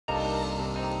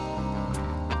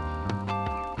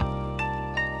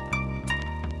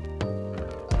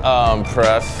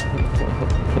Press.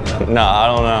 No, I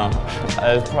don't know.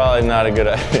 It's probably not a good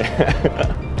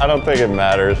idea. I don't think it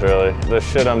matters, really. The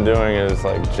shit I'm doing is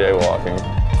like jaywalking.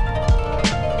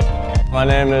 My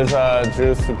name is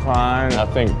Judith Supine. I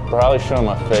think probably showing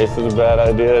my face is a bad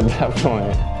idea,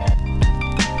 definitely.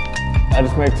 I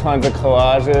just make tons of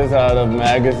collages out of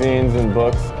magazines and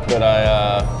books that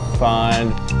I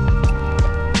find.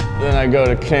 Then I go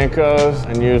to Kinko's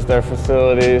and use their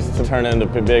facilities to turn into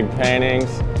big paintings,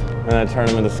 and I turn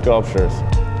them into sculptures.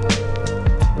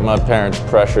 My parents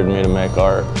pressured me to make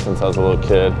art since I was a little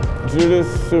kid. Judith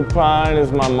Supine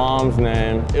is my mom's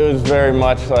name. It was very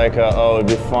much like, oh, it'd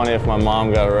be funny if my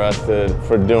mom got arrested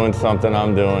for doing something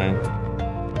I'm doing.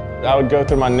 I would go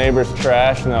through my neighbor's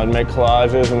trash and I would make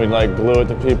collages and we'd like glue it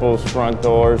to people's front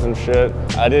doors and shit.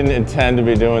 I didn't intend to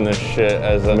be doing this shit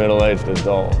as a middle-aged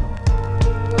adult.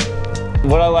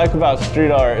 What I like about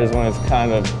street art is when it's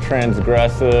kind of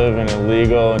transgressive and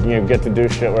illegal and you get to do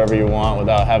shit wherever you want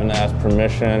without having to ask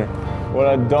permission. What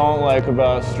I don't like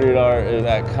about street art is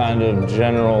that kind of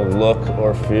general look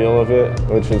or feel of it,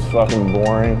 which is fucking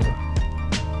boring.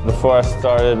 Before I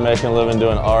started making a living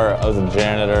doing art, I was a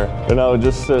janitor. And I would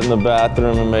just sit in the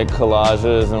bathroom and make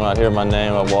collages, and when I'd hear my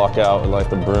name, I'd walk out with like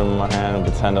the broom in my hand and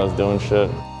pretend I was doing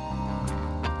shit.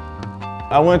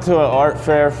 I went to an art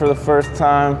fair for the first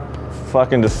time.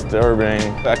 Fucking disturbing.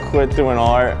 I quit doing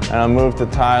art and I moved to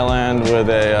Thailand with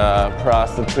a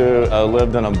prostitute. I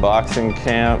lived in a boxing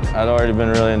camp. I'd already been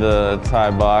really into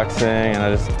Thai boxing and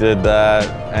I just did that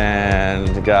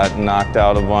and got knocked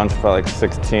out a bunch by like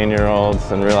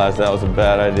 16-year-olds and realized that was a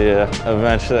bad idea.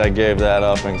 Eventually I gave that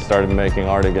up and started making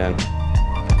art again.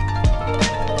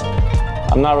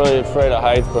 I'm not really afraid of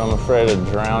heights, but I'm afraid of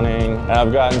drowning. And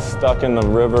I've gotten stuck in the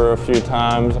river a few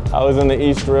times. I was in the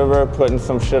East River putting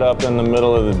some shit up in the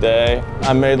middle of the day.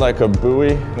 I made like a buoy.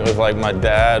 It was like my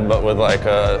dad, but with like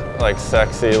a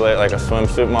sexy, like a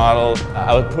swimsuit model.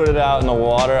 I would put it out in the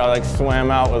water. I like swam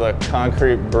out with a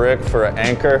concrete brick for an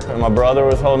anchor. And my brother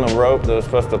was holding a rope that was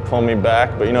supposed to pull me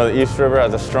back. But you know, the East River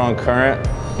has a strong current.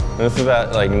 And this was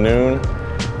at like noon.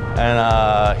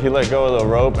 And he let go of the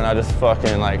rope and I just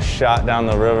fucking like shot down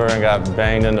the river and got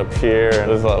banged into pier. It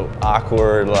was an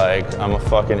awkward, like, I'm a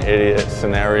fucking idiot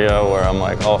scenario where I'm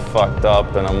like all fucked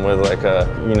up and I'm with like a,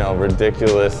 you know,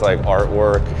 ridiculous like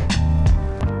artwork.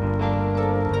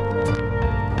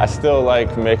 I still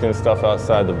like making stuff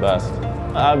outside the best.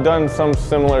 I've done some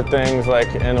similar things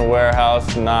like in a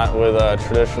warehouse, not with a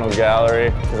traditional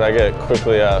gallery, because I get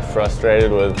quickly frustrated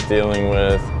with dealing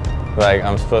with, like,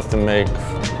 I'm supposed to make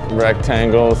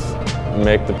rectangles,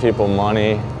 make the people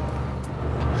money.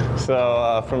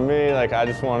 So for me, like, I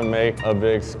just want to make a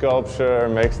big sculpture,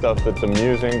 make stuff that's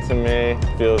amusing to me.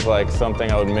 Feels like something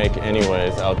I would make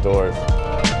anyways outdoors.